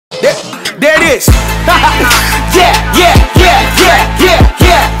this. Yeah, yeah, yeah, yeah, yeah,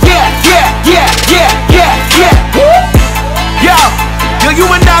 yeah, yeah, yeah, yeah, yeah, yeah, yeah. Yo, you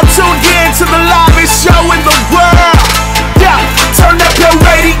are now tuned in to the livest show in the world. Yeah, turn up your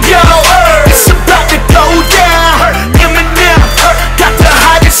radio. It's about to go down. Eminem got the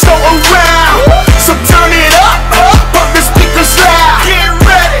hottest show around. So turn it up, pump the speakers loud. Get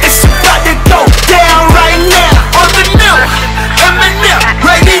ready. It's about to go down right now on the new Eminem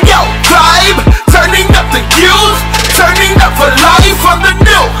radio vibe. Turning up the youth, turning up for life on the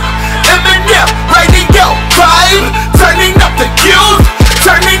new Eminem radio vibe. Turning up the youth,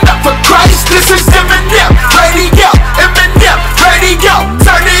 turning up for Christ. This is Eminem radio, Eminem radio.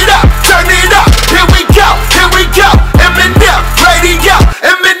 Turn it up, turn it up. Here we go, here we go. Eminem radio,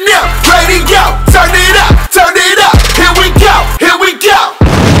 Eminem radio. Turn it up, turn it up. Here we go, here we go.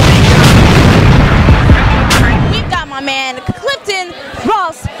 We've got my man Clifton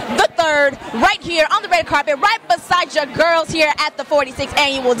Ross III right here on the red carpet, right beside your girls here at the 46th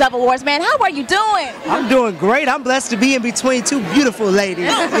Annual Dove Awards. Man, how are you doing? I'm doing great. I'm blessed to be in between two beautiful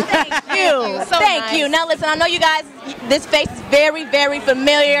ladies. Thank you. Thank you. Now listen, I know you guys, this face is very, very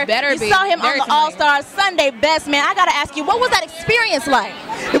familiar. Better you be. saw him Very on the familiar. All-Star Sunday Best, man. I gotta ask you, what was that experience like?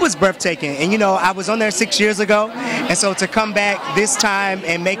 It was breathtaking. And you know, I was on there 6 years ago. And so to come back this time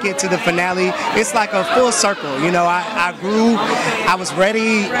and make it to the finale, it's like a full circle. You know, I grew, I was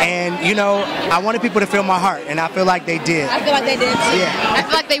ready, and you know, I wanted people to feel my heart, and I feel like they did. I feel like they did too. Yeah. I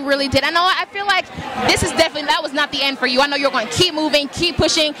feel like they really did. I feel like this is definitely, that was not the end for you. I know you're going to keep moving, keep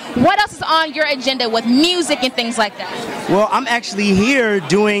pushing. What else is on your agenda with music and things like that? Well, I'm actually here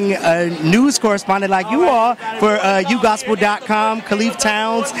doing a news correspondent like you all for ugospel.com, Khalif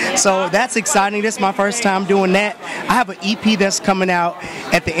Towns. So that's exciting. This is my first time doing that. I have an EP that's coming out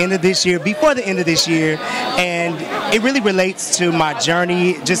at the end of this year, before the end of this year, and it really relates to my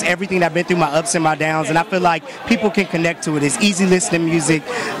journey, just everything that I've been through, my ups and my downs, and I feel like people can connect to it. It's easy listening music,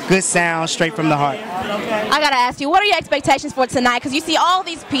 good sound, straight from the heart. I gotta ask you, what are your expectations for tonight? Because you see all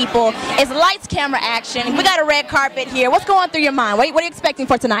these people, it's lights, camera, action. We got a red carpet here. What's going through your mind? What are you expecting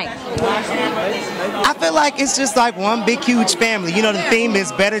for tonight? I feel like it's just like one big, huge family. You know, the theme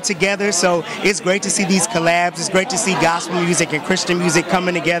is better together, so it's great to see these collabs. It's great to see gospel music and Christian music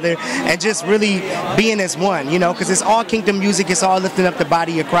coming together and just really being as one, you know, because it's all kingdom music. It's all lifting up the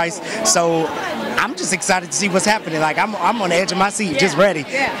body of Christ. So I'm just excited to see what's happening. Like, I'm on the edge of my seat, just ready.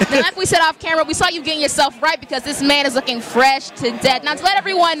 Now, like we said off camera, we saw you getting yourself right because this man is looking fresh to death. Now, to let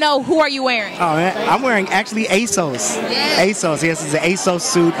everyone know, who are you wearing? Oh, man, I'm wearing actually ASOS. ASOS, yes, it's an ASOS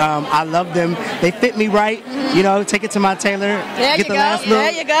suit. I love them. They fit me right. You know, take it to my tailor. There get you the go. last little,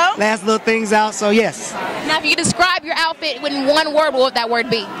 There you go. last little things out. So yes. Now, if you could describe your outfit in one word, what would that word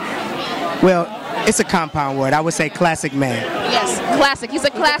be? Well, it's a compound word. I would say classic man. Yes, classic. He's a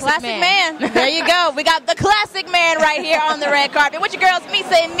classic man. There you go. We got the classic man right here on the red carpet with your girls,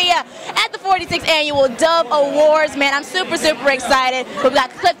 Meesa and Meah, at the 46th Annual Dove Awards. Man, I'm super, super excited. We've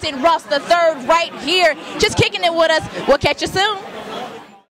got Clifton Ross III right here, just kicking it with us. We'll catch you soon.